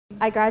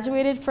I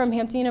graduated from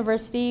Hampton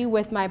University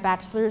with my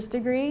bachelor's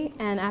degree,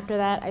 and after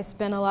that I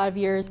spent a lot of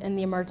years in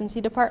the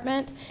emergency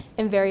department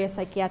in various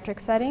psychiatric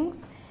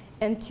settings.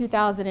 In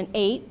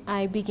 2008,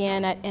 I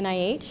began at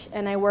NIH,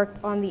 and I worked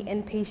on the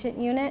inpatient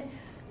unit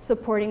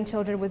supporting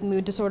children with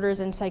mood disorders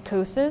and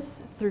psychosis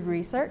through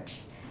research.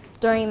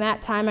 During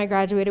that time, I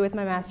graduated with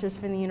my master's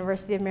from the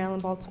University of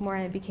Maryland, Baltimore,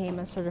 and I became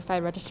a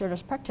certified registered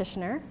nurse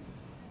practitioner.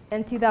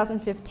 In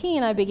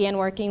 2015, I began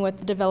working with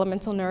the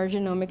developmental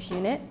neurogenomics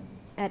unit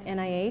at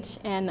NIH,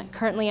 and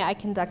currently I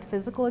conduct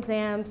physical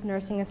exams,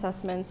 nursing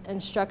assessments,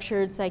 and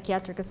structured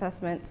psychiatric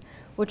assessments,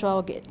 which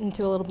I'll get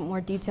into a little bit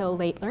more detail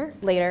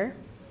later.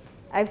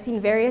 I've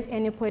seen various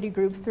aneuploidy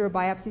groups through a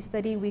biopsy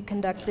study we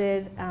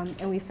conducted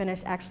and we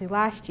finished actually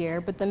last year,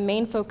 but the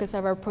main focus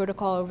of our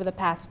protocol over the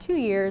past 2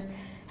 years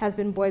has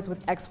been boys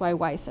with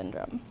XYY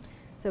syndrome.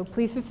 So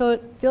please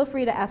feel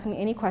free to ask me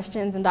any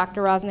questions, and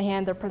Dr.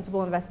 Rosnahan, the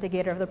principal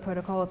investigator of the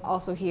protocol, is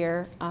also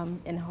here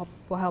and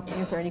will help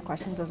answer any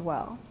questions as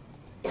well.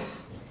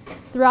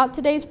 Throughout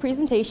today's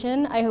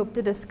presentation, I hope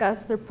to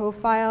discuss the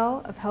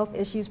profile of health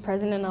issues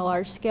present in a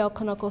large-scale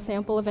clinical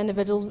sample of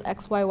individuals with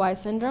XYY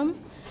syndrome,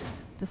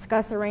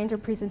 discuss a range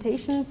of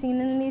presentations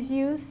seen in these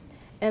youth,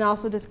 and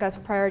also discuss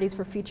priorities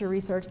for future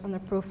research on the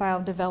profile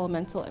of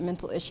developmental and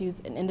mental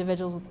issues in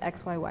individuals with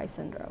XYY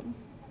syndrome.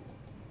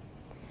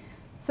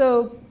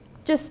 So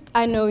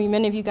I know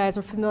many of you guys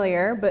are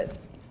familiar, but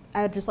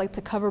I'd just like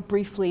to cover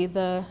briefly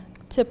the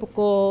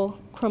typical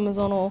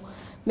chromosomal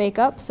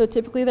makeup. So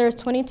typically there's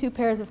 22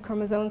 pairs of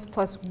chromosomes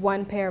plus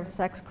 1 pair of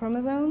sex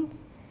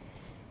chromosomes.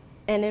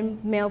 And in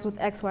males with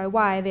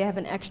XYY, they have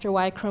an extra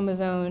Y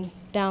chromosome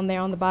down there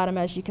on the bottom,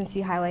 as you can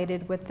see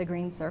highlighted with the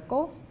green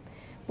circle.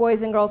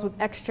 Boys and girls with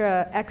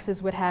extra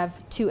X's would have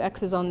 2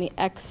 X's on the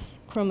X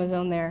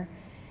chromosome there.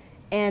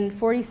 And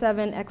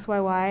 47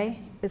 XYY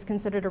is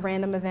considered a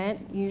random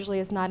event. Usually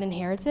it's not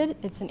inherited.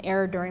 It's an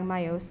error during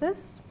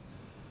meiosis.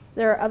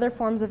 There are other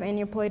forms of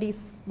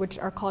aneuploidies which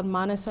are called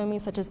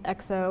monosomies, such as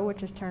XO,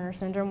 which is Turner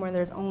syndrome, where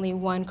there's only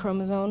 1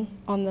 chromosome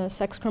on the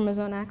sex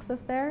chromosome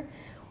axis there,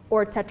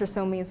 or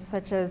tetrasomies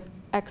such as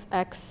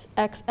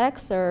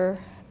XXXX or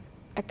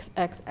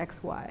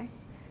XXXY.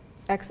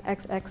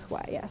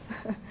 XXXY, yes.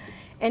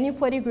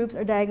 Aneuploidy groups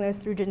are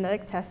diagnosed through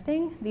genetic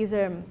testing. These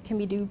can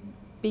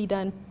be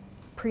done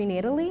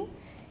prenatally.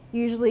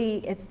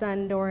 Usually it's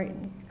done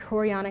during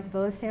chorionic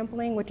villus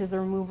sampling, which is the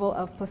removal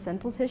of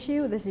placental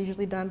tissue. This is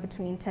usually done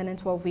between 10 and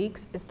 12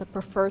 weeks. It's the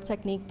preferred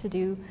technique to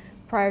do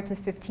prior to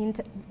 15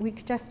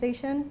 weeks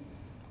gestation.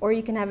 Or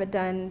you can have it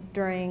done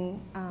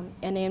during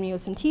an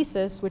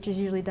amniocentesis, which is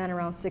usually done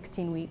around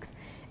 16 weeks.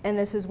 And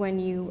this is when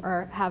you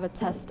have a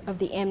test of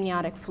the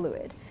amniotic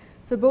fluid.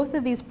 So both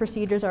of these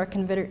procedures are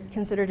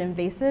considered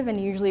invasive and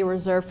usually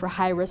reserved for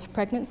high-risk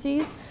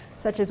pregnancies,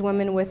 such as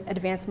women with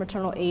advanced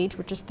maternal age,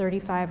 which is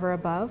 35 or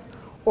above,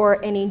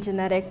 or any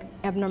genetic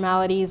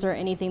abnormalities or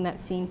anything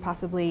that's seen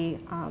possibly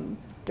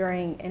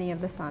during any of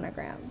the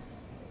sonograms.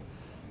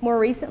 More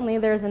recently,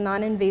 there's a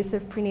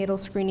non-invasive prenatal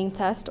screening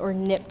test, or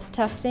NIPT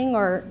testing,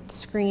 or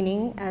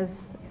screening,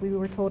 as we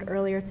were told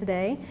earlier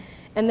today.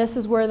 And this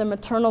is where the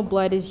maternal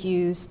blood is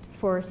used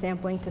for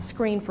sampling to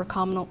screen for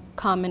common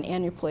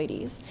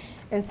aneuploidies.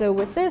 And so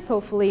with this,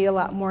 hopefully a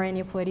lot more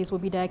aneuploidies will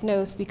be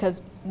diagnosed,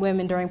 because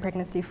women during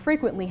pregnancy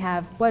frequently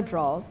have blood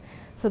draws.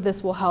 So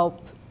this will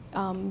help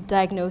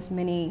diagnose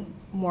many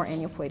more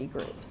aneuploidy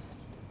groups.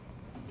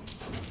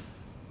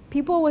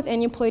 People with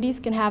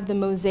aneuploidies can have the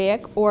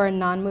mosaic or a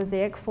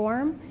non-mosaic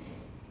form.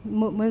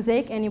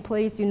 Mosaic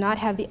aneuploidies do not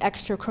have the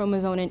extra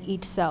chromosome in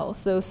each cell.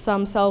 So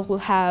some cells will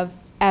have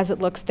as it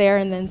looks there,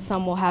 and then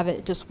some will have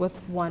it just with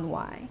 1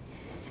 Y.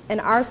 In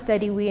our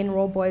study, we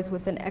enroll boys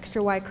with an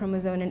extra Y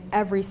chromosome in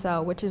every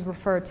cell, which is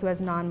referred to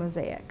as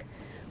non-mosaic.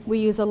 We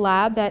use a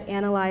lab that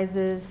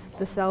analyzes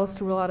the cells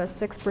to rule out a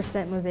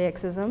 6%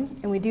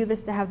 mosaicism, and we do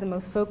this to have the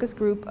most focused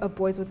group of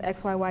boys with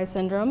XYY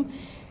syndrome.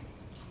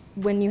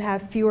 When you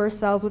have fewer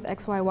cells with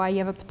XYY, you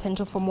have a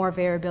potential for more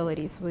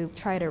variability, so we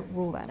try to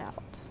rule that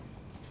out.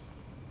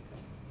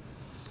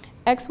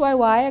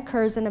 XYY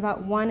occurs in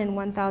about 1 in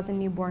 1,000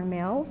 newborn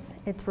males.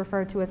 It's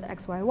referred to as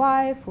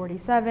XYY,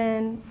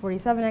 47,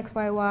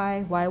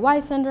 47XYY,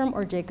 YY syndrome,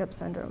 or Jacob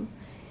syndrome.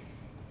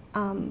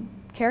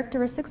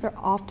 Characteristics are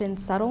often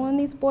subtle in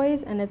these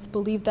boys, and it's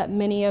believed that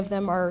many of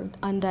them are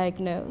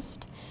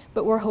undiagnosed.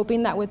 But we're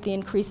hoping that with the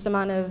increased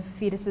amount of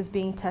fetuses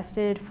being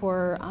tested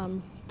for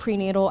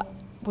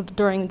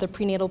during the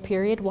prenatal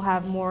period, we'll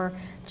have more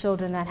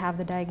children that have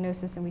the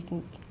diagnosis, and we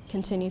can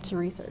continue to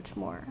research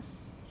more.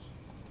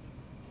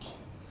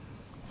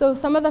 So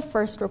some of the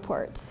first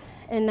reports.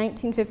 In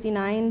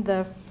 1959,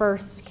 the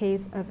first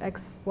case of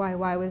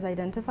XYY was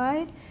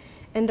identified.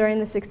 And during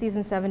the 60s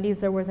and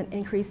 70s, there was an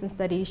increase in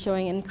studies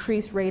showing an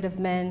increased rate of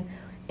men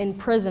in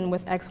prison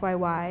with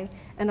XYY.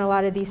 And a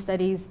lot of these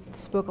studies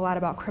spoke a lot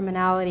about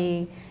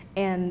criminality.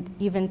 And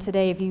even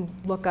today, if you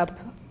look up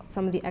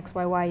some of the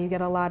XYY, you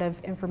get a lot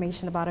of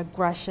information about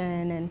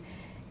aggression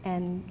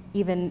and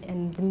even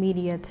in the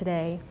media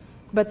today.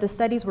 But the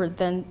studies were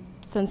then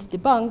since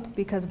debunked,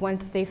 because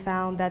once they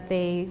found that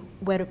they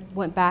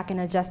went back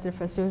and adjusted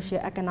for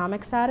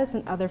socioeconomic status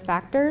and other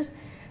factors,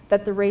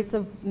 that the rates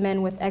of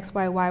men with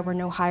XYY were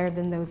no higher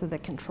than those of the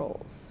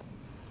controls.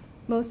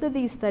 Most of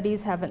these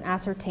studies have an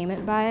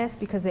ascertainment bias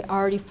because they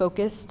already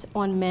focused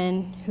on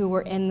men who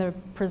were in the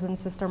prison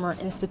system or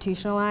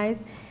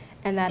institutionalized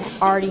and that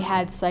already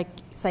had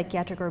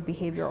psychiatric or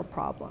behavioral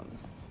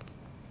problems.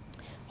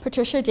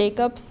 Patricia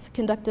Jacobs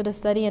conducted a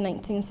study in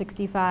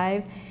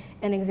 1965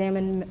 and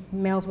examined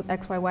males with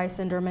XYY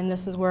syndrome, and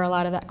this is where a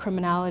lot of that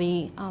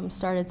criminality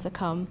started to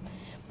come.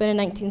 But in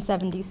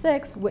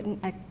 1976,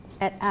 Witten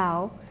et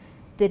al.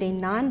 Did a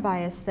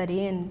non-biased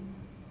study, and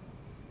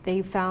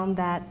they found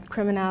that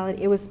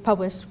criminality, it was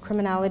published,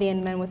 criminality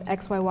in men with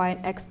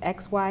XYY and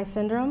XXY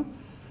syndrome.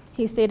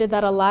 He stated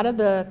that a lot of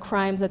the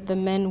crimes that the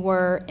men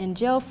were in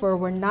jail for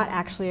were not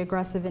actually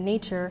aggressive in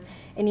nature,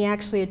 and he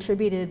actually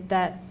attributed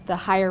that the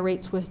higher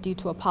rates was due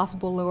to a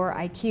possible lower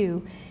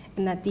IQ,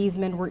 and that these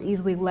men were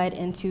easily led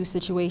into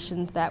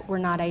situations that were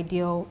not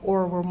ideal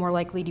or were more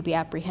likely to be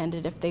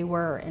apprehended if they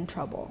were in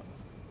trouble.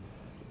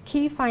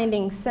 Key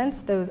findings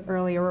since those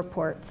earlier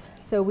reports.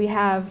 So we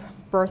have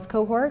birth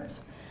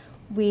cohorts.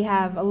 We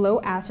have a low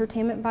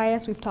ascertainment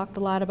bias. We've talked a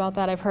lot about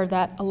that. I've heard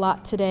that a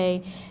lot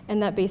today.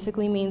 And that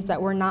basically means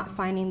that we're not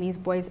finding these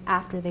boys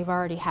after they've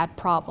already had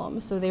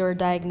problems. So they were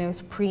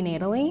diagnosed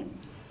prenatally.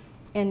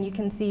 And you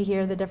can see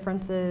here the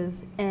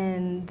differences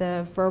in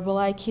the verbal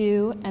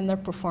IQ and the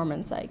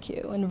performance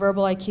IQ. And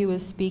verbal IQ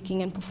is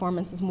speaking and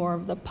performance is more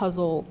of the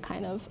puzzle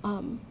kind of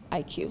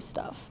IQ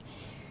stuff.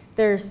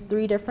 There's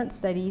 3 different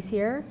studies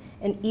here,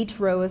 and each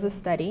row is a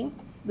study.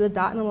 The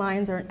dot and the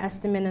lines are an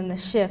estimate in the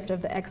shift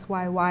of the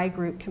XYY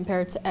group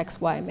compared to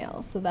XY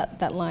males. So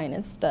that line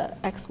is the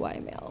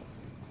XY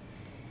males.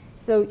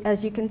 So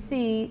as you can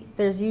see,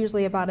 there's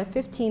usually about a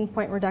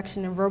 15-point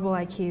reduction in verbal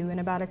IQ and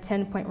about a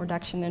 10-point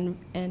reduction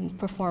in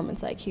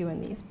performance IQ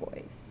in these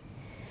boys.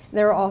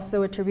 They're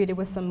also attributed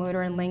with some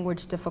motor and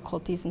language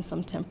difficulties and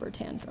some temper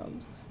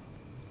tantrums.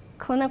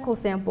 Clinical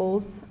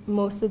samples,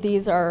 most of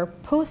these are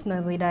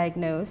postnatally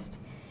diagnosed.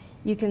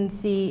 You can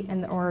see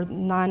or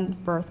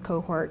non-birth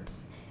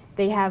cohorts.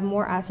 They have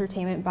more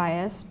ascertainment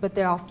bias, but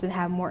they often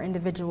have more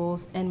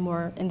individuals and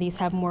these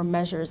have more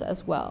measures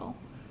as well.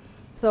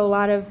 So a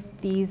lot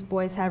of these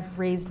boys have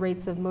raised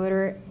rates of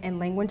motor and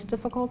language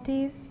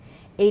difficulties,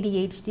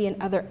 ADHD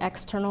and other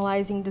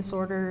externalizing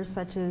disorders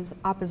such as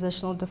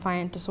oppositional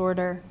defiant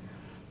disorder,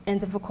 and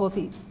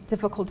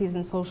difficulties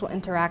in social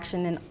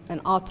interaction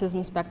and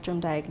autism spectrum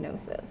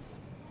diagnosis.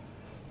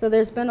 So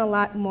there's been a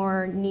lot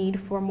more need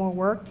for more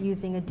work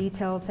using a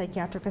detailed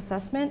psychiatric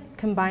assessment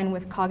combined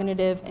with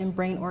cognitive and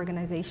brain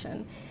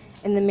organization.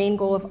 And the main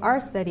goal of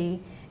our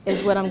study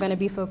is what I'm going to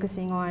be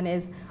focusing on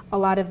is a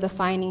lot of the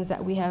findings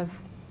that we have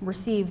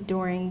received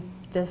during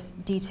this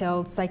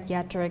detailed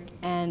psychiatric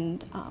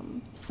and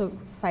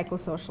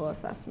psychosocial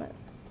assessment.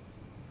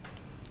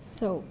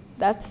 So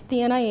that's the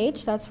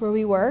NIH, that's where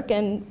we work,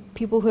 and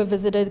people who have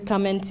visited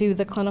come into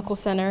the clinical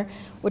center,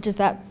 which is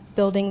that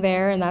building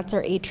there, and that's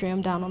our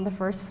atrium down on the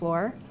first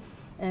floor.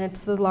 And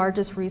it's the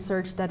largest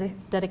research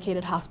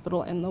dedicated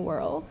hospital in the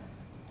world.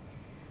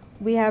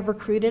 We have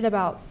recruited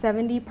about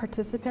 70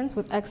 participants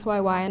with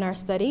XYY in our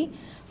study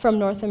from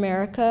North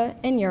America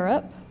and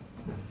Europe.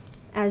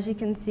 As you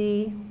can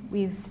see,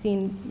 we've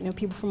seen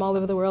people from all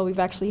over the world. We've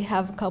actually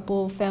have a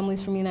couple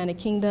families from the United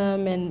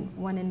Kingdom and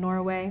one in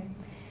Norway.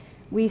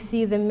 We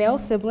see the male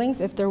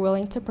siblings if they're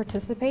willing to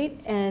participate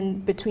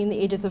and between the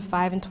ages of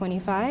 5 and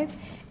 25.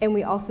 And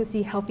we also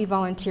see healthy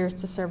volunteers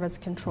to serve as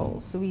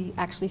controls. So we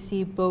actually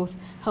see both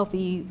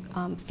healthy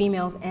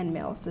females and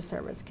males to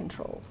serve as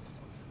controls.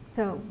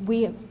 So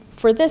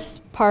for this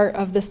part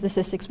of the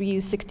statistics, we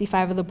use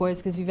 65 of the boys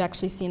because we've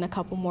actually seen a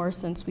couple more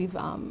since we've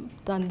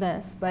done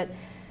this. But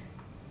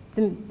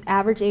the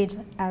average age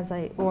at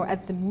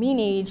the mean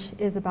age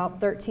is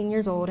about 13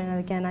 years old, and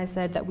again I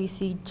said that we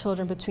see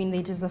children between the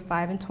ages of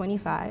 5 and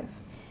 25.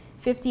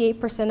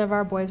 58% of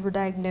our boys were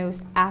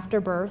diagnosed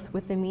after birth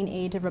with the mean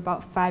age of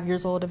about 5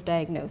 years old of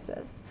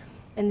diagnosis.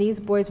 And these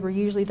boys were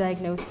usually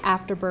diagnosed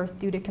after birth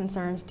due to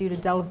concerns due to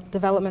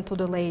developmental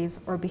delays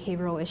or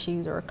behavioral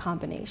issues or a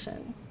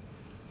combination.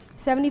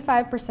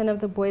 75% of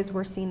the boys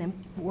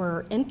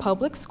were in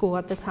public school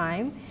at the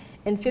time,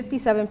 and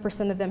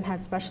 57% of them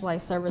had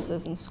specialized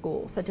services in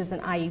school, such as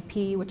an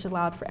IEP, which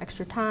allowed for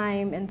extra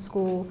time in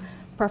school,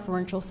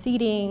 preferential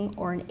seating,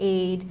 or an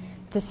aide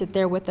to sit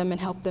there with them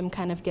and help them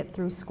kind of get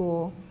through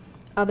school.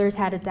 Others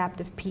had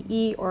adaptive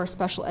PE or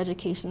special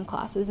education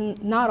classes,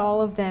 and not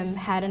all of them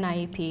had an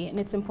IEP, and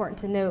it's important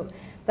to note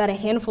that a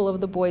handful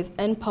of the boys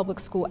in public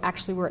school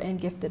actually were in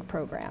gifted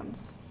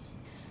programs.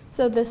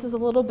 So this is a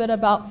little bit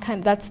about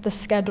that's the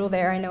schedule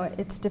there. I know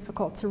it's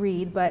difficult to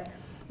read, but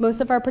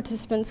most of our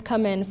participants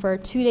come in for a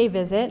 2-day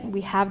visit.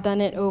 We have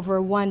done it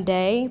over 1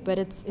 day, but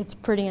it's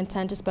pretty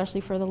intense,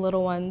 especially for the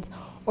little ones.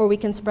 Or we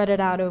can spread it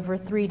out over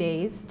 3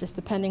 days, just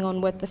depending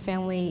on what the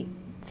family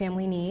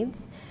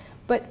needs.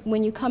 But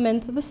when you come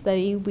into the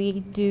study,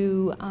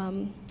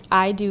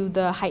 I do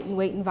the height and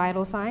weight and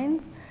vital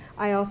signs.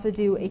 I also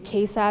do a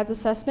KS&A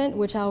assessment,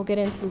 which I'll get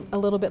into a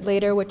little bit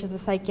later, which is a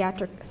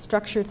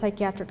structured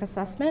psychiatric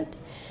assessment.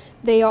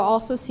 They are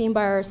also seen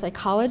by our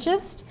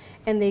psychologist,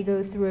 and they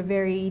go through a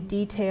very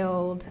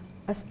detailed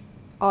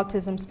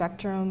autism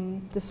spectrum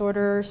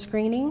disorder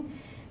screening.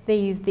 They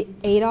use the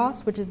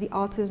ADOS, which is the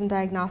Autism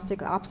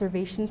Diagnostic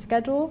Observation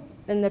Schedule,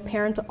 and the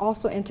parents are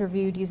also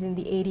interviewed using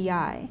the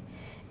ADI.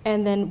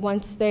 And then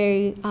once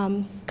they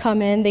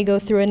come in, they go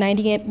through a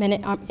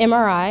 98-minute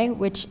MRI,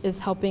 which is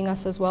helping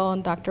us as well,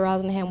 and Dr.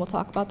 Rosnahan will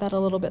talk about that a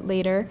little bit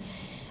later.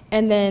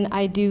 And then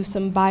I do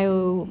some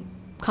bio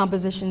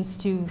compositions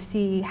to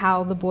see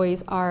how the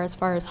boys are as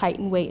far as height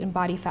and weight and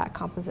body fat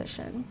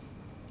composition.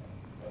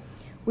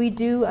 We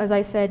do, as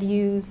I said,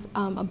 use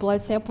a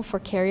blood sample for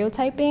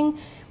karyotyping,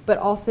 but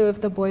also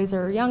if the boys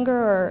are younger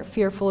or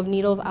fearful of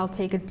needles, I'll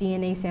take a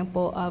DNA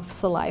sample of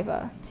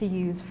saliva to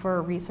use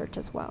for research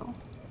as well.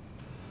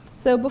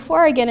 So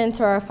before I get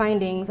into our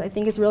findings, I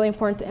think it's really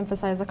important to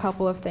emphasize a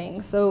couple of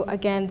things. So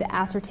again, the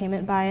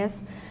ascertainment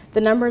bias. The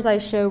numbers I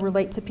show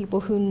relate to people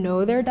who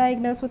know they're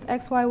diagnosed with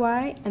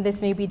XYY, and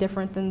this may be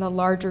different than the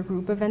larger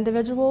group of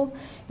individuals,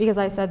 because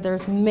I said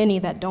there's many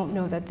that don't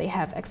know that they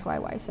have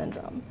XYY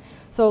syndrome.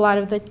 So a lot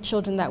of the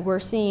children that we're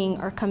seeing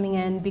are coming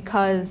in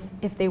because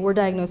if they were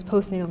diagnosed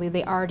postnatally,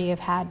 they already have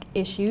had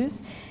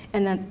issues,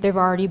 and that they've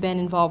already been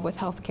involved with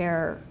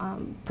healthcare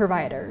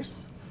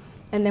providers.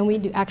 And then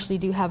we actually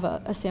do have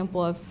a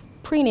sample of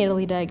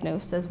prenatally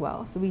diagnosed as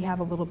well, so we have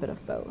a little bit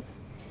of both.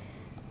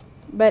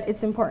 But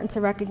it's important to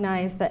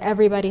recognize that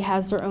everybody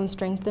has their own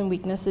strengths and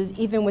weaknesses.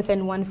 Even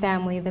within one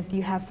family, if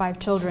you have 5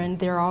 children,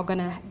 they're all going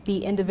to be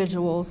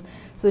individuals.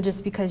 So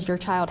just because your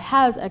child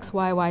has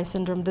XYY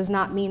syndrome does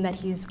not mean that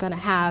he's going to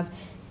have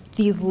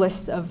these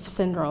lists of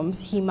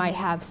syndromes. He might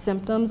have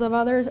symptoms of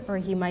others, or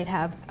he might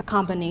have a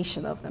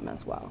combination of them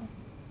as well.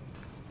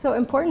 So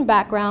important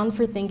background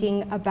for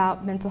thinking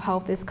about mental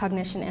health is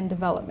cognition and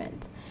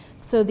development.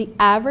 So the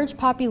average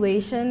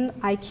population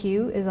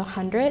IQ is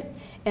 100.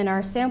 In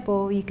our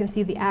sample, you can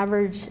see the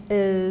average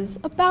is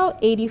about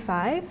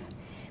 85,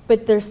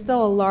 but there's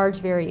still a large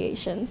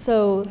variation.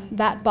 So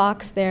that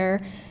box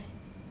there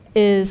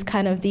is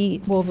kind of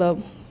the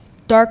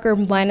darker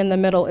line in the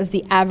middle is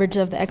the average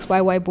of the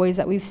XYY boys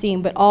that we've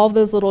seen, but all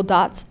those little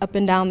dots up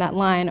and down that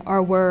line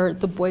are where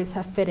the boys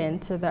have fit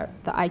into the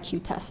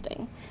IQ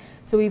testing.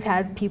 So we've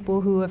had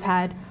people who have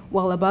had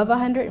well above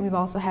 100, and we've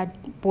also had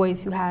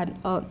boys who had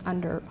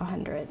under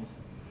 100.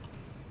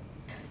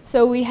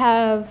 So we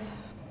have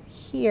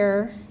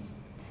here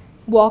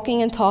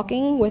walking and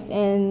talking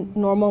within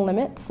normal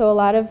limits. So a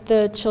lot of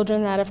the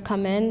children that have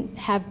come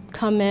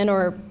in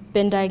or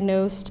been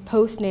diagnosed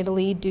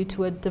postnatally due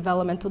to a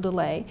developmental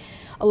delay.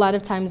 A lot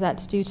of times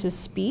that's due to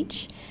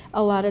speech.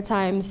 A lot of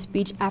times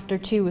speech after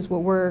 2 is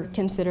what we're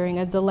considering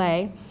a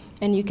delay.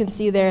 And you can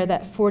see there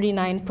that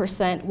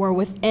 49% were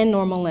within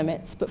normal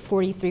limits, but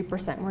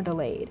 43% were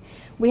delayed.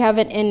 We have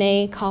an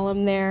NA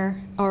column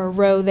there, or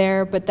row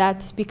there, but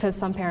that's because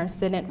some parents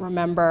didn't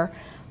remember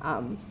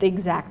the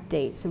exact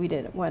date, so we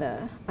didn't want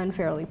to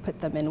unfairly put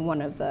them in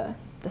one of the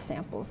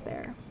samples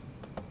there.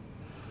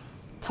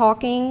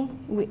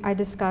 Talking, I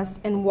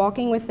discussed, and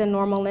walking within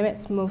normal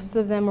limits. Most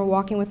of them are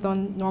walking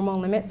within normal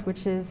limits,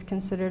 which is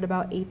considered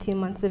about 18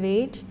 months of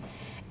age.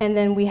 And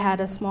then we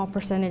had a small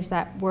percentage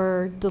that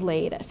were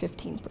delayed at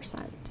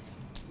 15%.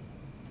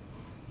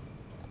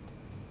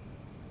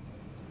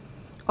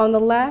 On the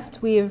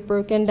left, we have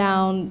broken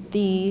down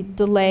the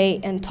delay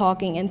in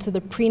talking into the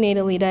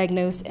prenatally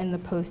diagnosed and the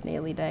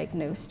postnatally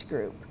diagnosed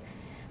group.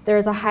 There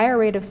is a higher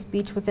rate of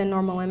speech within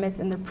normal limits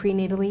in the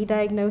prenatally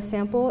diagnosed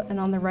sample, and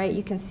on the right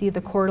you can see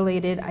the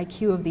correlated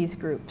IQ of these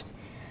groups.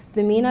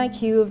 The mean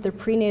IQ of the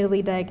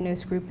prenatally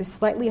diagnosed group is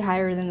slightly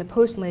higher than the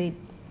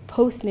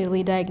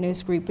postnatally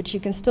diagnosed group, but you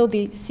can still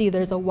see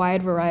there's a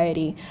wide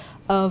variety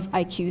of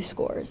IQ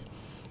scores.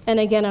 And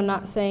again, I'm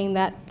not saying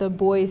that the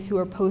boys who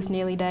are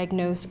postnatally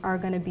diagnosed are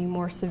going to be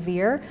more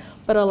severe,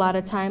 but a lot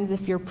of times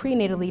if you're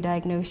prenatally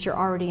diagnosed, you're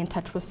already in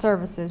touch with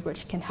services,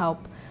 which can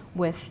help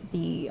with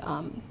the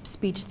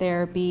speech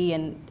therapy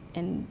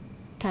and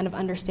kind of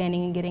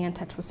understanding and getting in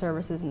touch with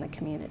services in the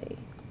community.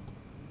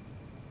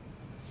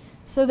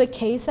 So the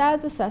KS&A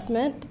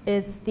assessment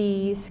is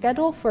the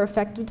schedule for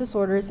affective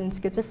disorders and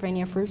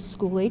schizophrenia for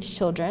school-age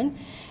children,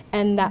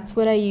 and that's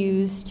what I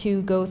use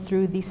to go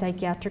through the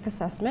psychiatric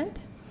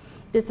assessment.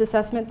 It's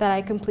assessment that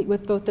I complete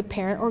with both the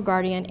parent or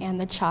guardian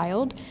and the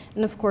child,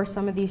 and of course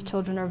some of these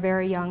children are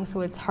very young,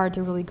 so it's hard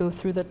to really go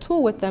through the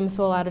tool with them,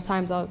 so a lot of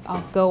times I'll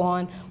go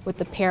on with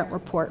the parent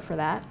report for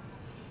that.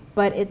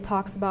 But it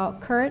talks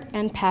about current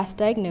and past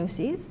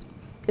diagnoses.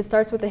 It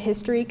starts with a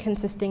history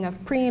consisting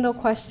of prenatal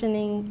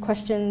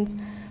questions,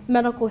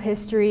 medical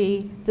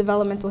history,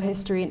 developmental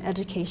history, and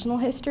educational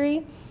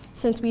history.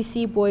 Since we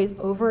see boys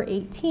over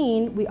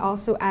 18, we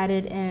also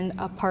added in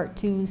a part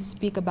to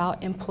speak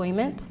about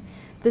employment.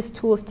 This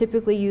tool is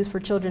typically used for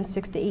children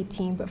 6 to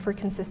 18, but for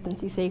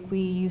consistency's sake,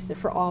 we used it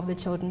for all of the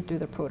children through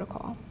the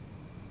protocol.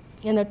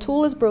 And the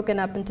tool is broken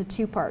up into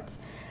 2 parts.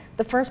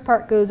 The first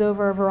part goes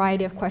over a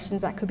variety of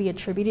questions that could be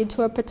attributed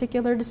to a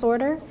particular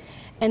disorder.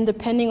 And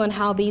depending on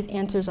how these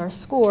answers are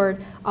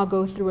scored, I'll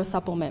go through a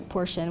supplement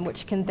portion,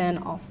 which can then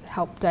also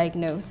help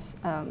diagnose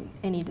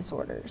any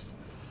disorders.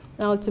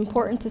 Now, it's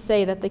important to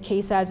say that the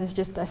KS&A is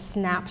just a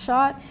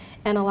snapshot,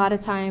 and a lot of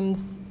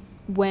times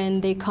when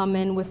they come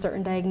in with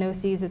certain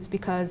diagnoses, it's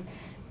because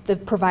the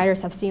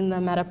providers have seen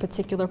them at a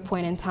particular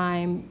point in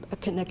time,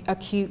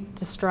 acute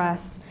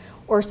distress,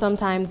 or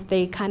sometimes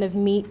they kind of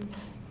meet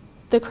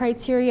the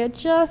criteria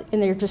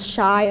and they're just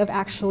shy of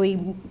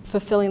actually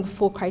fulfilling the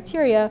full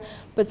criteria,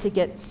 but to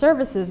get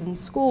services in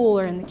school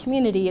or in the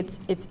community,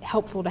 it's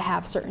helpful to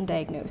have certain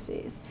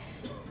diagnoses.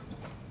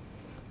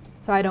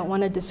 So I don't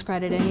want to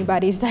discredit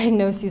anybody's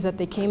diagnoses that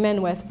they came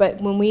in with, but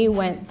when we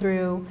went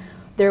through,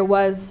 there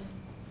was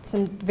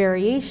some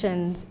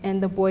variations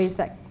in the boys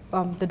that,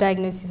 the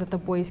diagnoses that the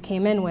boys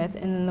came in with,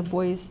 and then the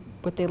boys,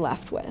 what they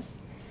left with.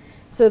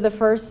 So the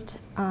first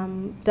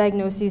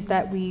diagnoses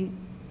that we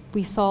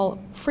saw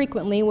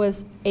frequently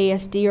was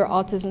ASD, or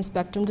autism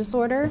spectrum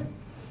disorder.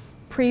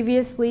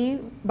 Previously,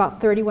 about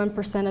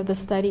 31% of the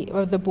study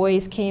or the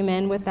boys came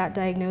in with that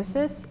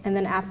diagnosis, and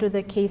then after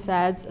the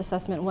KS&A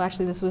assessment, well,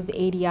 actually this was the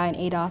ADI and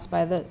ADOS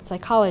by the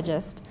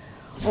psychologist,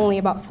 only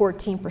about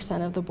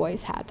 14% of the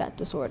boys had that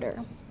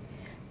disorder.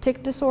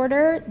 Tic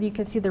disorder, you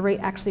can see the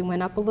rate actually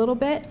went up a little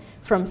bit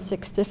from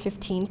 6 to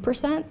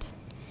 15%.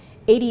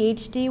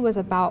 ADHD was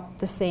about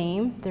the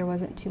same. There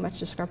wasn't too much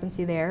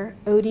discrepancy there.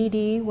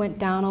 ODD went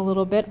down a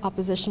little bit,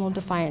 oppositional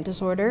defiant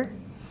disorder.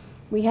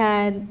 We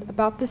had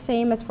about the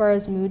same as far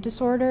as mood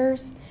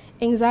disorders.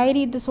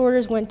 Anxiety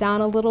disorders went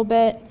down a little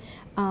bit,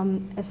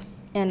 and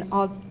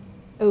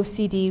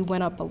OCD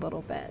went up a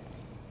little bit.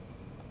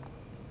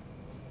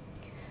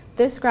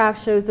 This graph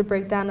shows the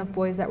breakdown of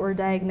boys that were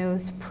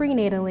diagnosed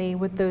prenatally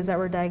with those that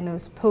were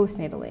diagnosed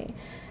postnatally.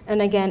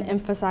 And again,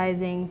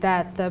 emphasizing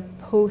that the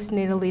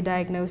postnatally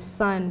diagnosed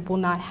son will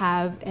not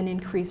have an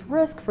increased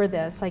risk for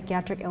the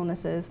psychiatric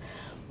illnesses,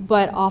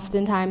 but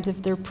oftentimes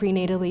if they're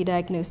prenatally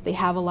diagnosed, they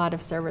have a lot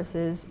of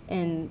services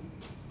in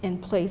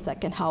place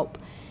that can help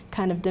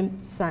kind of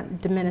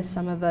diminish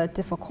some of the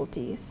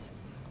difficulties.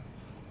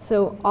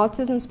 So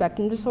autism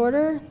spectrum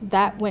disorder,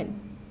 that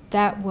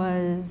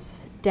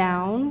was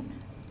down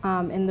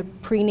in the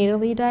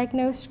prenatally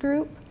diagnosed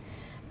group,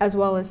 as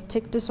well as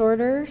tic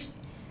disorders.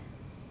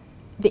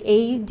 The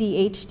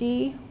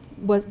ADHD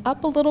was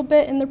up a little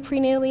bit in the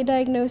prenatally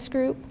diagnosed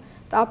group.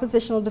 The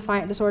oppositional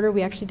defiant disorder,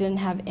 we actually didn't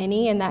have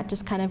any, and that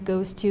just kind of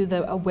goes to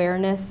the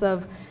awareness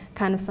of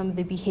kind of some of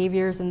the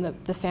behaviors and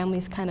the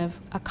families kind of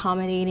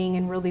accommodating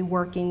and really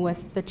working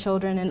with the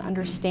children and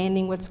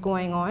understanding what's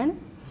going on.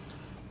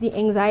 The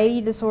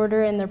anxiety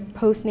disorder in the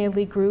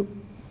postnatally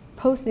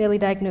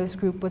diagnosed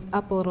group was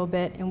up a little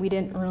bit, and we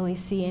didn't really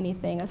see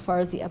anything as far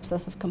as the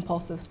obsessive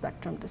compulsive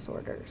spectrum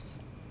disorders.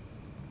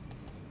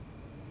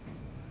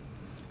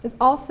 It's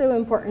also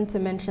important to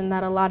mention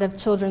that a lot of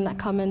children that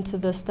come into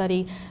the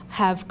study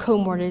have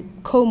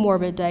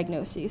comorbid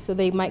diagnoses. So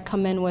they might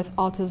come in with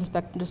autism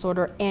spectrum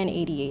disorder and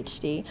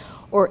ADHD,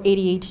 or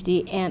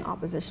ADHD and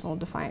oppositional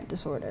defiant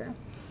disorder.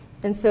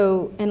 And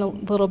so in a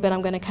little bit,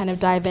 I'm going to kind of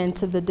dive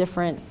into the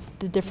different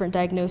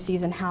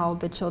diagnoses and how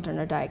the children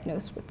are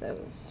diagnosed with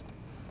those.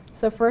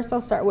 So first, I'll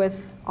start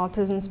with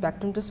autism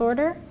spectrum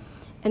disorder.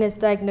 And it's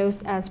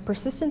diagnosed as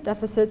persistent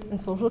deficits in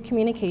social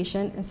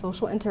communication and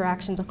social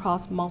interactions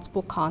across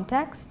multiple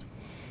contexts.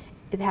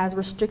 It has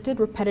restricted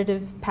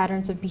repetitive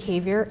patterns of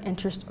behavior,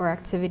 interest, or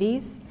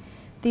activities.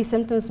 These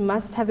symptoms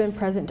must have been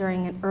present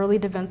during an early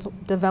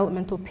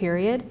developmental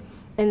period,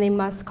 and they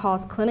must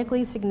cause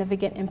clinically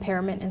significant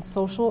impairment in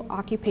social,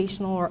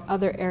 occupational, or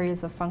other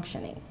areas of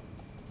functioning.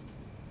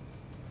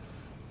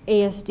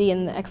 ASD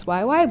in the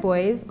XYY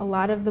boys, a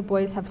lot of the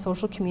boys have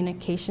social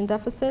communication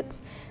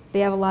deficits. They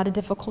have a lot of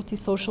difficulty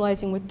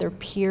socializing with their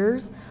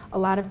peers. A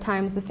lot of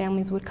times the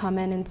families would come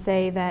in and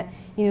say that,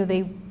 you know,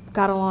 they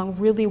got along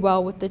really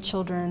well with the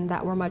children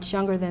that were much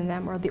younger than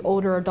them or the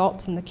older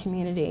adults in the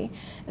community.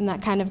 And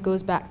that kind of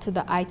goes back to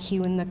the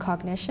IQ and the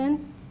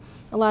cognition.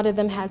 A lot of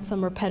them had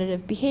some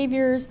repetitive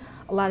behaviors,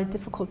 a lot of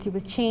difficulty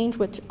with change,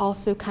 which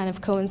also kind of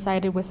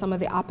coincided with some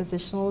of the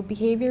oppositional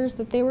behaviors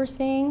that they were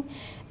seeing.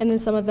 And then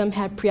some of them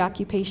had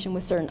preoccupation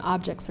with certain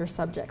objects or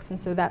subjects. And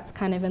so that's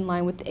kind of in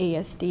line with the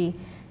ASD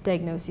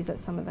diagnoses that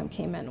some of them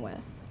came in with.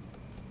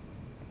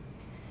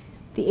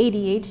 The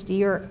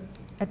ADHD, or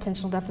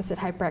attentional deficit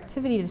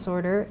hyperactivity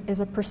disorder, is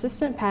a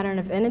persistent pattern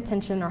of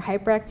inattention or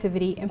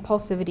hyperactivity,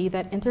 impulsivity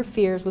that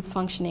interferes with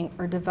functioning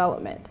or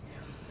development.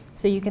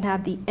 So you can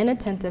have the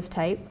inattentive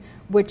type,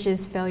 which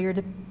is failure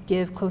to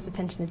give close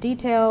attention to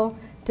detail,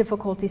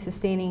 difficulty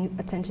sustaining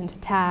attention to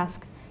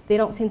task. They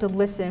don't seem to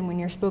listen when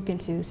you're spoken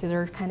to, so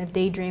they're kind of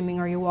daydreaming,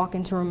 or you walk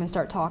into a room and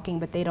start talking,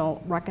 but they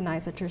don't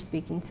recognize that you're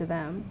speaking to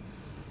them.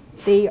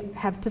 They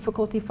have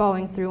difficulty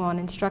following through on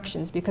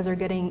instructions because they're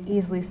getting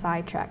easily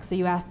sidetracked. So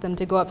you ask them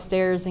to go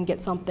upstairs and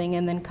get something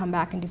and then come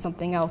back and do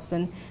something else,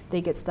 and they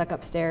get stuck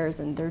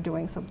upstairs and they're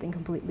doing something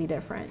completely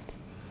different.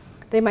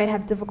 They might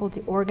have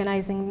difficulty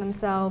organizing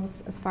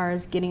themselves as far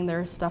as getting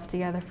their stuff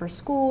together for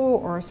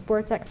school or a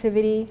sports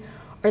activity,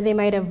 or they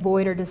might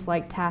avoid or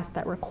dislike tasks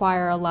that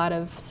require a lot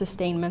of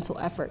sustained mental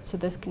effort. So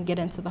this can get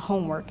into the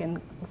homework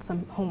and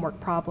some homework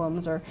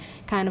problems, or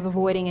kind of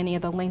avoiding any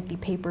of the lengthy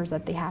papers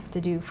that they have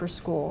to do for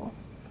school.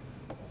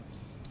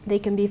 They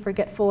can be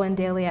forgetful in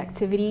daily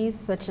activities,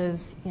 such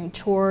as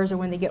chores, or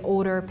when they get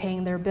older,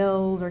 paying their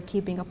bills or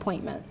keeping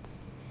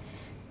appointments.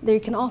 They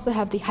can also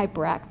have the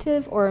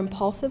hyperactive or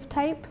impulsive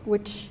type,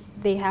 which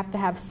they have to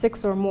have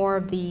 6 or more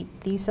of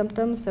these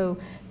symptoms. So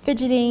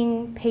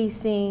fidgeting,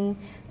 pacing,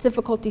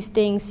 difficulty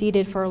staying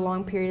seated for a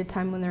long period of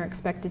time when they're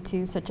expected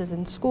to, such as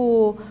in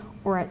school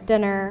or at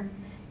dinner.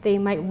 They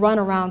might run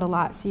around a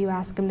lot, so you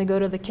ask them to go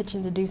to the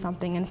kitchen to do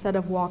something. Instead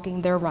of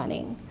walking, they're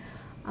running.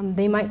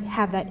 They might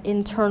have that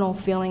internal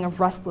feeling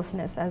of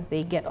restlessness as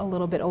they get a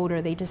little bit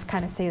older. They just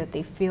kind of say that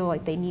they feel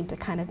like they need to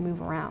kind of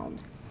move around.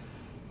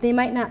 They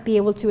might not be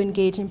able to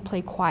engage and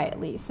play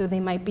quietly, so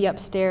they might be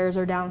upstairs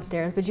or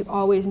downstairs, but you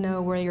always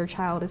know where your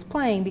child is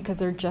playing because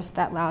they're just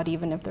that loud,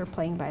 even if they're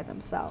playing by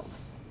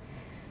themselves.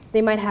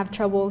 They might have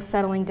trouble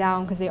settling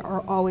down because they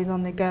are always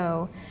on the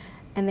go,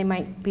 and they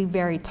might be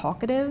very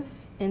talkative.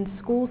 In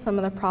school, some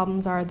of the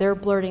problems are they're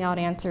blurting out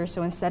answers,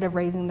 so instead of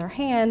raising their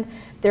hand,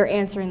 they're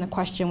answering the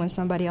question when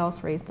somebody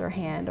else raised their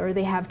hand. Or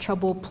they have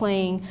trouble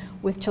playing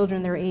with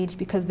children their age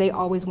because they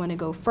always want to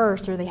go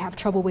first, or they have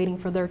trouble waiting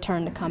for their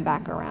turn to come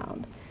back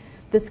around.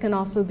 This can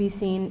also be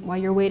seen while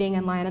you're waiting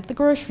in line at the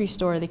grocery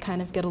store. They kind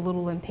of get a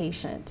little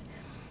impatient.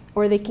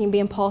 Or they can be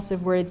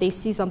impulsive, where they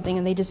see something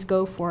and they just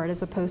go for it,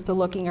 as opposed to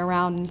looking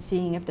around and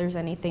seeing if there's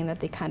anything that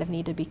they kind of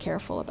need to be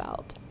careful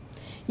about.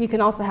 You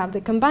can also have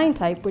the combined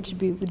type, which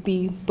would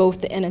be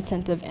both the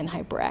inattentive and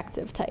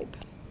hyperactive type.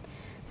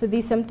 So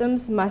these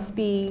symptoms must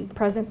be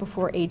present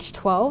before age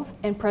 12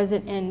 and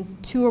present in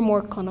 2 or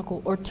more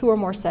clinical or 2 or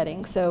more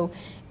settings, so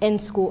in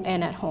school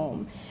and at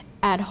home.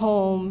 At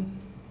home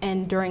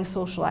and during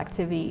social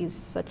activities,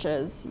 such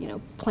as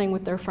playing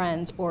with their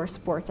friends or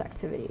sports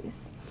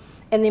activities.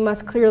 And they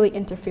must clearly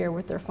interfere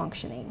with their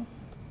functioning.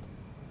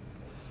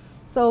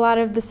 So a lot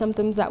of the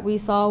symptoms that we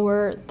saw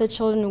were the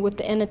children with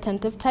the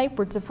inattentive type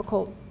were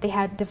difficult. They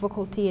had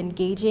difficulty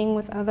engaging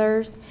with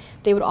others.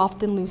 They would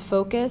often lose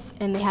focus,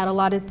 and they had a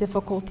lot of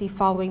difficulty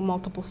following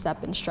multiple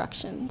step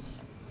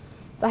instructions.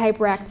 The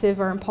hyperactive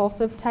or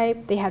impulsive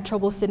type, they had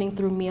trouble sitting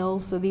through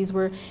meals. So these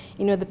were,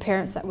 the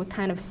parents that would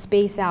kind of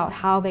space out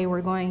how they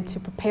were going to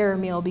prepare a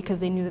meal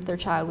because they knew that their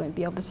child wouldn't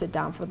be able to sit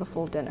down for the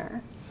full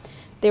dinner.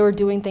 They were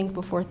doing things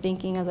before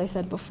thinking, as I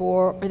said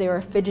before, or they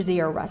were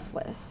fidgety or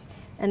restless.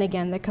 And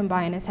again, the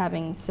combined is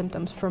having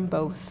symptoms from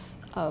both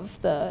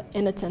of the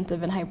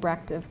inattentive and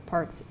hyperactive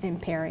parts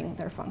impairing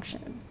their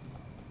function.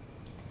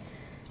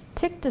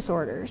 Tic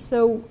disorders.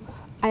 So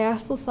I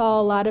also saw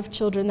a lot of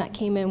children that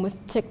came in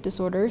with tic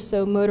disorders.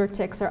 So motor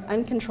tics are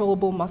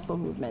uncontrollable muscle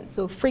movements,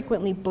 so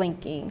frequently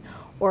blinking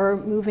or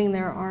moving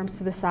their arms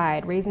to the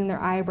side, raising their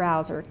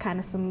eyebrows, or kind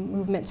of some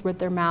movements with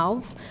their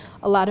mouths.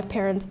 A lot of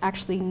parents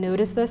actually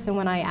notice this, and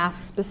when I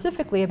asked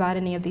specifically about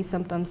any of these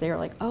symptoms, they were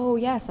like, oh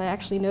yes, I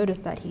actually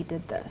noticed that he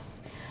did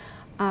this.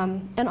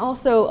 And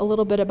also a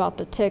little bit about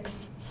the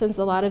tics. Since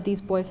a lot of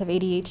these boys have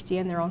ADHD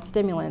and they're on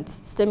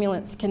stimulants,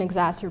 stimulants can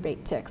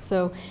exacerbate tics.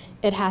 So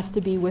it has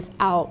to be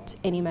without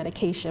any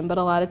medication, but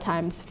a lot of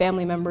times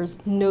family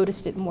members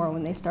noticed it more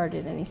when they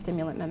started any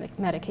stimulant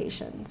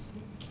medications.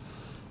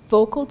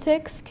 Vocal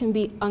tics can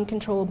be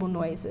uncontrollable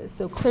noises,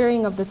 so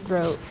clearing of the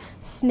throat,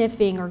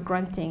 sniffing or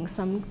grunting,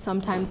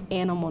 sometimes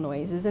animal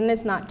noises. And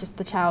it's not just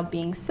the child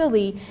being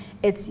silly,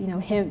 it's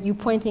you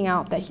pointing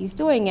out that he's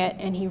doing it,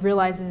 and he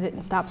realizes it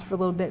and stops for a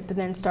little bit, but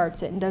then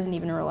starts it and doesn't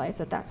even realize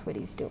that that's what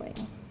he's doing.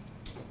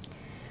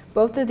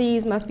 Both of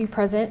these must be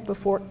present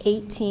before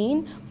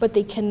 18, but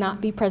they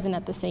cannot be present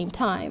at the same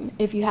time.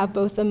 If you have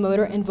both a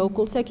motor and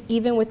vocal tic,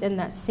 even within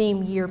that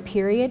same year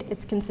period,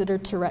 it's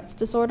considered Tourette's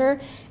disorder,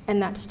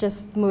 and that's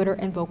just motor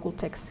and vocal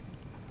tics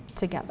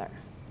together.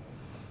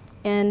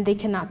 And they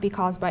cannot be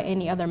caused by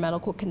any other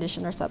medical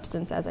condition or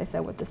substance, as I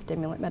said, with the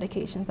stimulant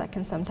medications that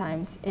can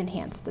sometimes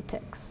enhance the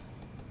tics.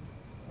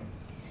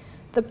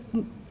 The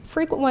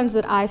frequent ones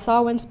that I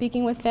saw when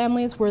speaking with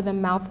families were the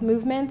mouth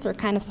movements, or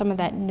kind of some of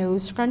that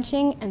nose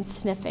scrunching and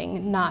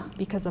sniffing, not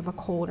because of a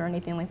cold or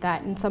anything like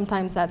that. And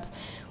sometimes that's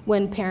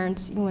when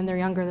parents, when they're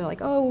younger, they're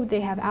like, oh, they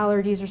have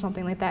allergies or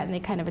something like that, and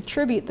they kind of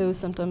attribute those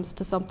symptoms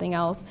to something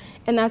else.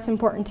 And that's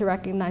important to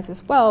recognize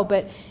as well,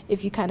 but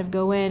if you kind of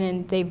go in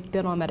and they've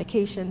been on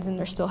medications and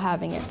they're still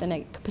having it, then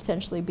it could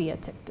potentially be a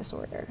tic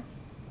disorder.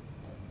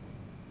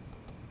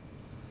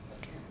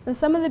 Now,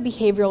 some of the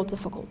behavioral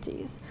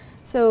difficulties.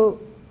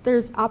 So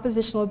there's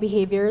oppositional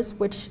behaviors,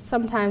 which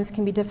sometimes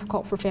can be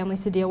difficult for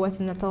families to deal with,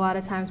 and that's a lot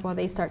of times why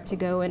they start to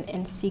go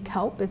and seek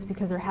help, is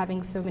because they're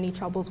having so many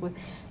troubles with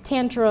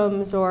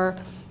tantrums, or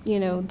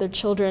their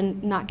children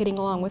not getting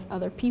along with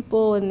other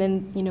people, and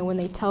then when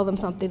they tell them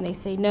something they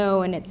say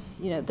no, and it's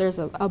there's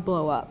a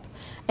blow up.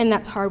 And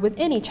that's hard with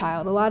any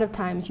child. A lot of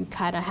times you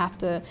kind of have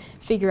to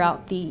figure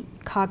out the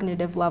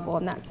cognitive level,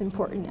 and that's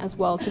important as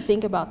well to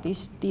think about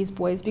these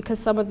boys, because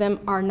some of them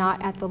are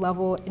not at the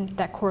level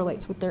that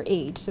correlates with their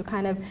age. So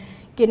kind of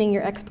getting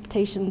your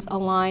expectations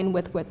aligned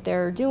with what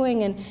they're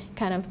doing and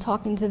kind of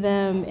talking to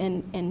them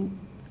and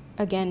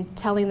again,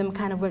 telling them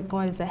kind of what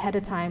goes ahead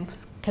of time,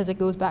 because it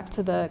goes back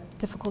to the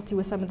difficulty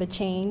with some of the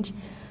change.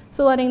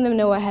 So letting them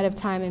know ahead of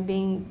time and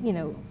being, you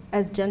know,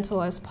 as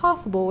gentle as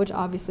possible, which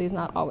obviously is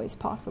not always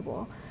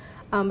possible,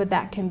 but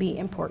that can be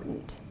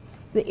important.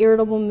 The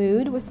irritable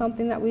mood was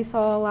something that we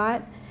saw a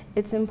lot.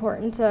 It's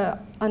important to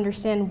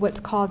understand what's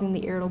causing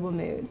the irritable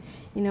mood.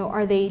 You know,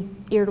 are they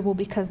irritable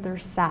because they're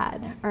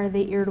sad? Are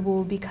they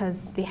irritable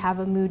because they have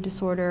a mood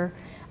disorder?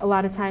 A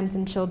lot of times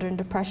in children,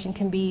 depression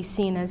can be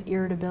seen as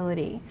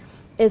irritability.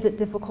 Is it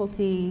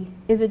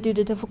due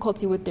to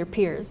difficulty with their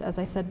peers? As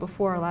I said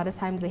before, a lot of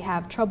times they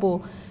have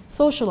trouble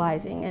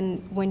socializing,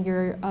 and when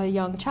you're a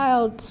young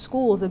child,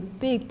 school is a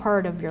big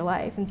part of your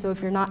life, and so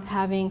if you're not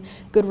having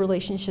good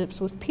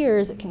relationships with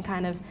peers, it can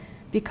kind of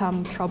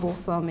become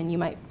troublesome, and you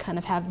might kind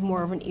of have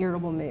more of an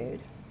irritable mood.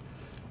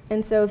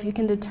 And so if you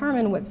can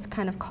determine what's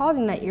kind of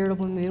causing that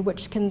irritable mood,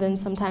 which can then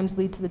sometimes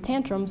lead to the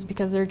tantrums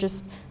because they're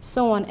just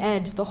so on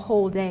edge the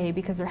whole day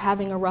because they're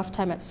having a rough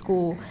time at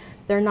school,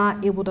 they're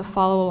not able to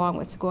follow along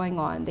what's going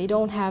on. They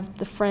don't have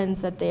the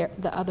friends that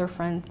the other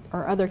friends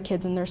or other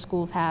kids in their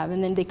schools have,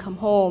 and then they come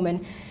home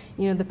and,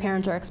 you know, the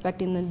parents are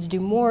expecting them to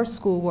do more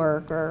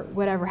schoolwork or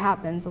whatever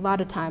happens. A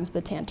lot of times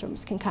the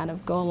tantrums can kind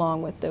of go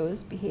along with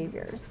those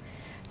behaviors.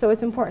 So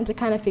it's important to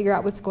kind of figure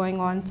out what's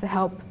going on to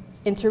help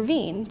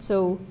intervene.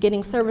 So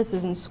getting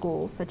services in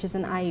school, such as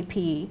an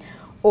IEP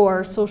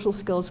or social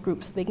skills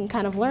groups, so they can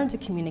kind of learn to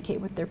communicate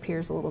with their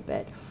peers a little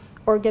bit,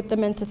 or get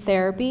them into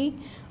therapy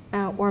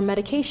or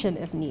medication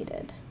if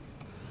needed.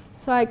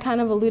 So I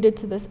kind of alluded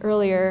to this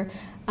earlier.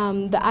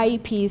 The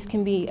IEPs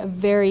can be a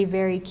very,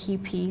 very key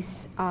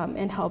piece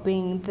in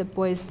helping the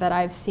boys that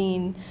I've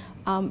seen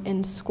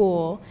in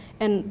school.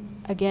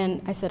 And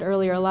again, I said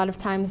earlier, a lot of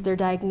times they're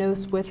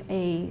diagnosed with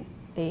a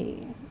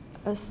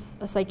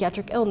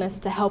psychiatric illness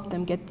to help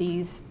them get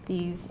these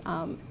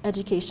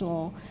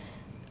educational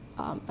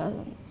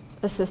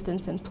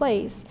assistance in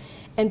place.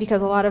 And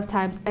because a lot of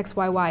times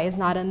XYY is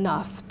not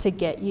enough to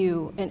get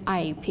you an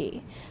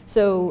IEP.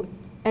 So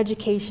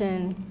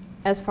education,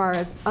 as far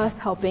as us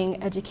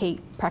helping educate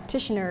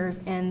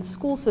practitioners and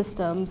school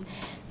systems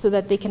so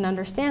that they can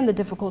understand the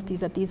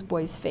difficulties that these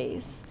boys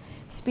face.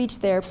 Speech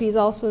therapy is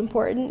also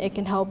important. It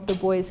can help the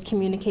boys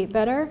communicate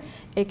better.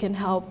 It can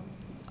help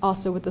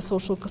also with the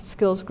social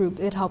skills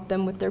group. It helped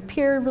them with their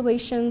peer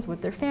relations,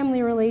 with their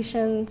family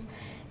relations,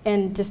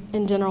 and just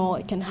in general,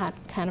 it can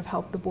kind of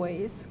help the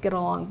boys get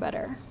along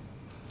better.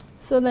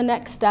 So the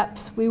next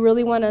steps, we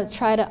really want to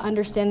try to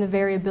understand the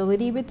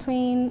variability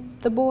between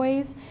the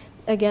boys.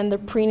 Again, the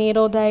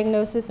prenatal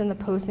diagnosis and the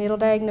postnatal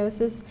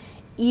diagnosis,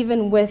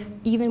 even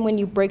when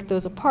you break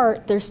those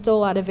apart, there's still a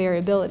lot of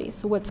variability.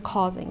 So what's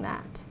causing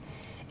that?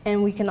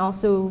 And we can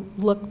also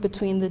look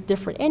between the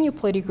different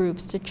aneuploidy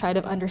groups to try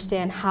to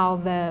understand how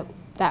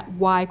that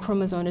Y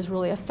chromosome is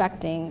really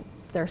affecting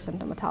their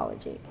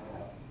symptomatology.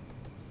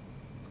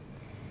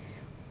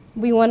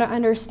 We want to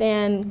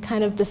understand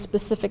kind of the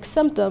specific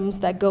symptoms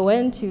that go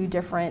into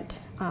different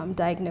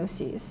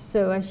diagnoses.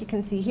 So as you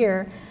can see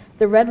here,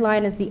 the red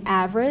line is the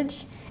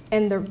average,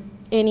 and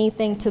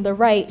anything to the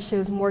right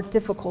shows more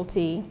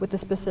difficulty with a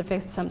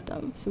specific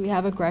symptom. So we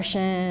have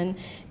aggression,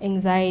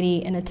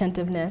 anxiety, and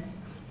attentiveness.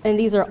 And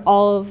these are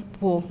all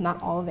of, well,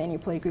 not all of the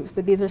aneuploidy groups,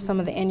 but these are some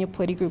of the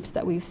aneuploidy groups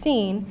that we've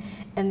seen.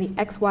 And the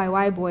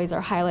XYY boys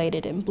are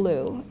highlighted in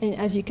blue. And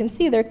as you can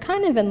see, they're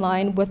kind of in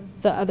line with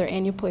the other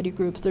aneuploidy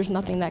groups. There's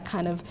nothing that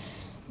kind of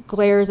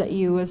glares at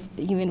you as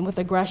even with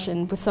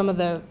aggression. With some of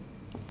the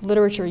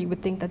literature, you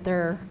would think that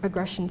their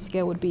aggression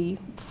scale would be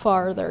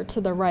farther to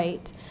the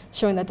right,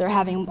 showing that they're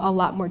having a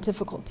lot more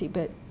difficulty,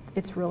 but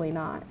it's really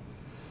not.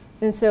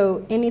 And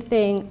so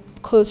anything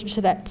closer to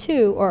that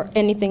 2, or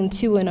anything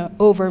 2 and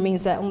over,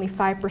 means that only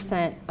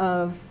 5%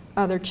 of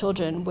other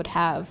children would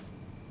have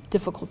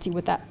difficulty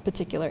with that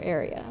particular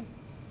area.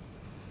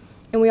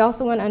 And we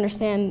also want to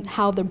understand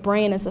how the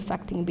brain is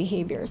affecting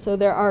behavior. So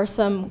there are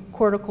some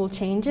cortical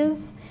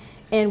changes,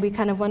 and we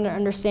kind of want to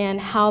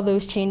understand how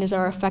those changes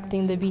are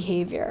affecting the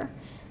behavior.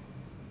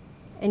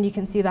 And you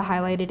can see the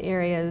highlighted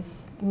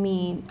areas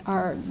mean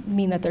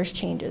that there's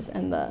changes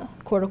in the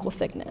cortical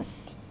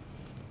thickness.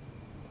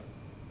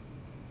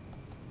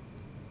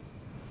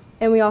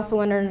 And we also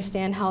want to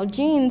understand how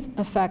genes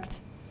affect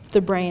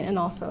the brain and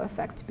also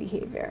affect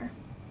behavior.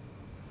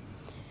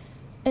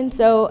 And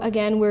so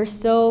again, we're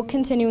still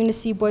continuing to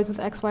see boys with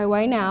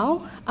XYY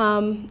now.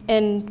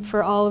 And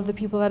for all of the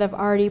people that have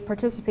already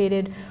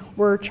participated,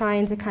 we're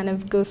trying to kind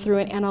of go through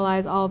and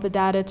analyze all of the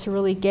data to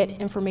really get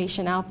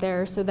information out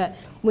there so that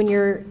when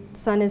your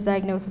son is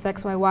diagnosed with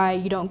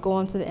XYY, you don't go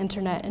onto the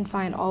internet and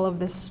find all of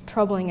this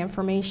troubling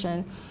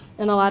information.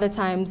 And a lot of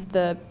times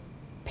the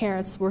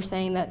parents were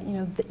saying that, you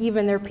know,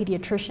 even their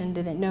pediatrician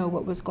didn't know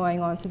what was going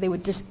on, so they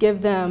would just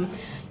give them,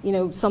 you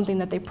know, something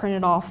that they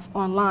printed off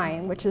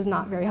online, which is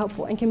not very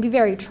helpful and can be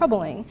very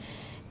troubling.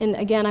 And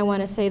again, I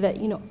want to say that,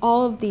 you know,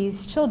 all of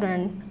these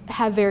children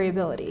have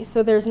variability.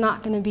 So there's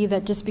not going to be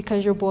that just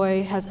because your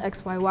boy has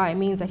XYY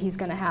means that he's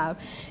going to have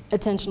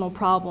attentional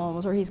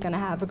problems, or he's going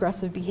to have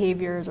aggressive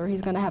behaviors, or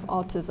he's going to have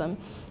autism.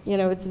 You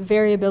know, it's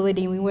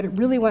variability, and we would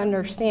really want to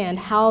understand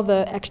how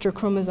the extra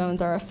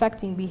chromosomes are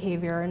affecting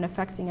behavior and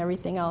affecting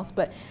everything else.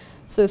 But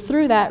so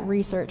through that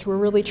research, we're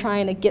really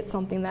trying to get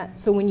something that,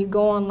 so when you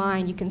go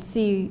online, you can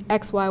see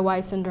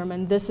XYY syndrome,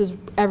 and this is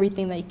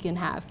everything that you can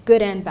have,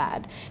 good and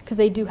bad, because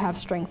they do have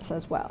strengths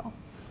as well.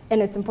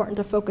 And it's important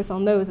to focus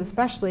on those,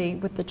 especially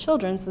with the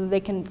children, so that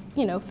they can,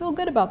 you know, feel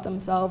good about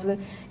themselves,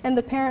 and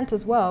the parents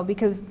as well,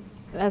 because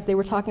as they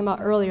were talking about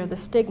earlier, the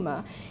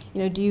stigma.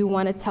 You know, do you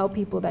want to tell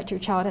people that your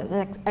child has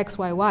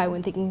XYY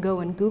when they can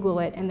go and Google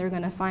it and they're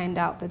going to find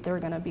out that they're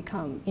going to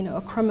become, you know,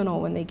 a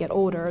criminal when they get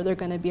older, or they're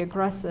going to be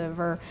aggressive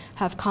or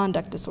have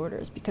conduct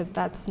disorders, because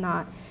that's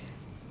not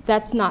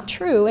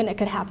true, and it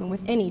could happen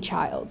with any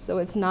child. So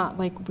it's not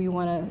like we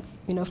want to,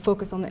 you know,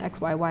 focus on the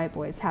XYY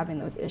boys having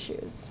those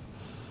issues.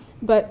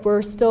 But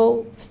we're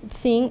still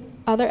seeing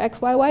other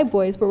XYY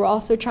boys, but we're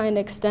also trying to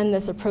extend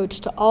this approach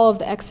to all of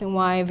the X and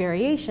Y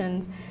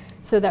variations,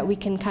 so that we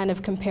can kind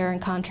of compare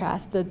and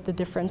contrast the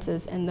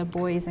differences in the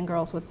boys and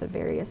girls with the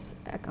various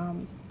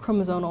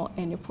chromosomal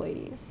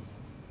aneuploidies.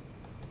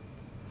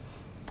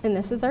 And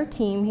this is our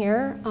team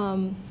here.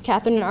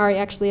 Catherine and Ari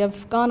actually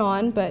have gone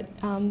on, but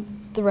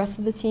the rest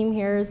of the team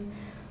here is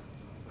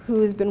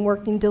who's been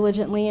working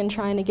diligently and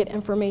trying to get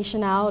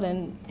information out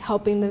and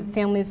helping the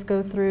families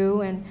go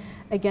through. And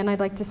again, I'd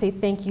like to say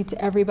thank you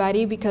to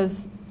everybody,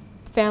 because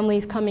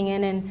families coming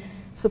in and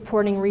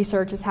supporting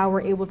research is how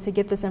we're able to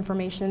get this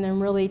information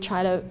and really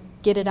try to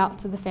get it out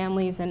to the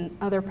families and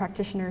other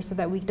practitioners, so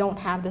that we don't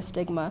have the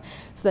stigma,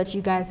 so that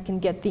you guys can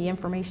get the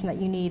information that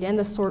you need and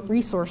the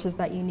resources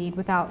that you need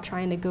without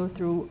trying to go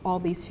through all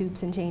these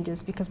hoops and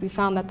changes, because we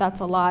found that that's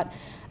a lot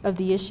of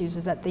the issues,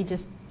 is that they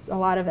just, a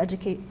lot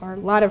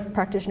of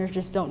practitioners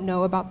just don't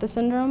know about the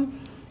syndrome.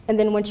 And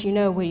then once you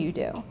know, what do you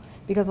do?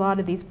 Because a lot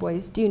of these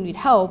boys do need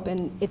help,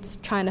 and it's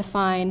trying to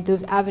find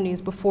those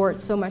avenues before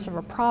it's so much of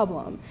a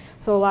problem.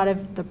 So a lot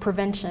of the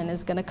prevention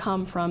is going to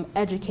come from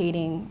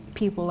educating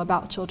people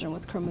about children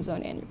with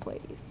chromosome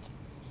aneuploidies.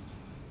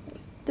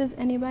 Does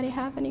anybody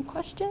have any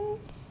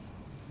questions?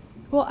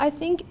 Well, I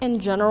think in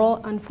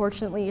general,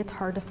 unfortunately, it's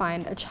hard to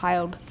find a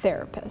child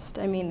therapist.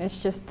 I mean,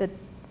 it's just that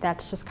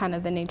that's just kind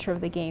of the nature of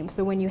the game.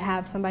 So when you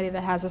have somebody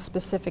that has a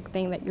specific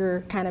thing that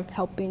you're kind of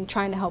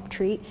trying to help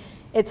treat,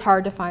 it's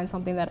hard to find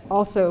something that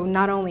also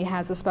not only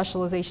has a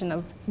specialization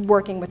of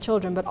working with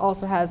children, but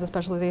also has a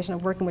specialization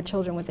of working with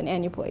children with an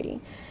aneuploidy.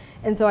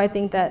 And so I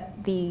think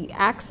that the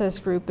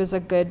AXYS group is a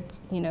good,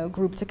 you know,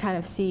 group to kind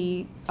of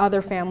see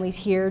other families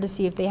here, to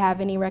see if they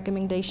have any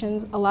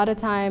recommendations. A lot of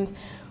times,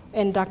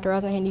 and Dr.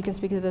 Rosenhan, you can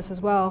speak to this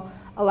as well,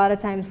 a lot of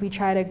times we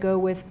try to go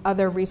with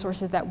other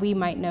resources that we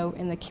might know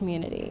in the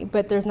community,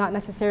 but there's not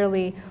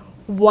necessarily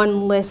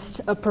one list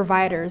of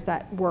providers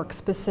that work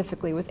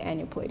specifically with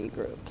aneuploidy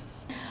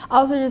groups.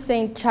 Also, just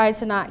saying, try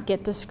to not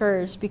get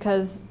discouraged,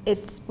 because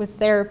it's with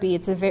therapy,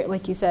 it's a very,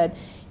 like you said,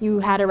 you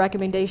had a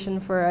recommendation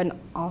for an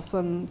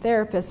awesome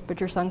therapist, but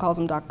your son calls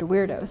him Dr.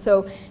 Weirdo.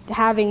 So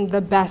having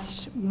the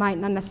best might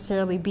not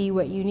necessarily be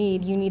what you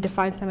need. You need to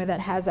find somebody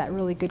that has that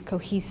really good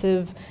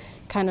cohesive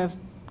kind of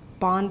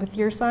bond with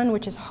your son,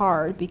 which is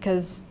hard,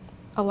 because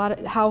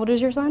how old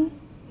is your son?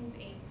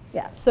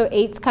 Yeah, so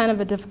 8's kind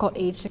of a difficult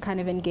age to kind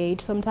of engage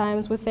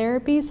sometimes with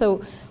therapy.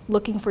 So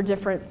looking for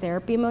different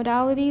therapy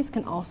modalities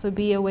can also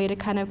be a way to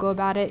kind of go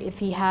about it. If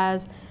he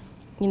has,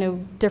 you know,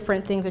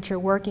 different things that you're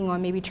working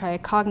on, maybe try a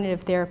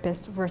cognitive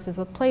therapist versus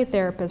a play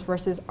therapist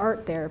versus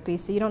art therapy.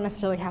 So you don't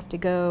necessarily have to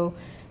go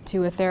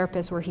to a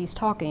therapist where he's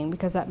talking,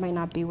 because that might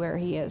not be where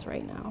he is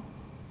right now.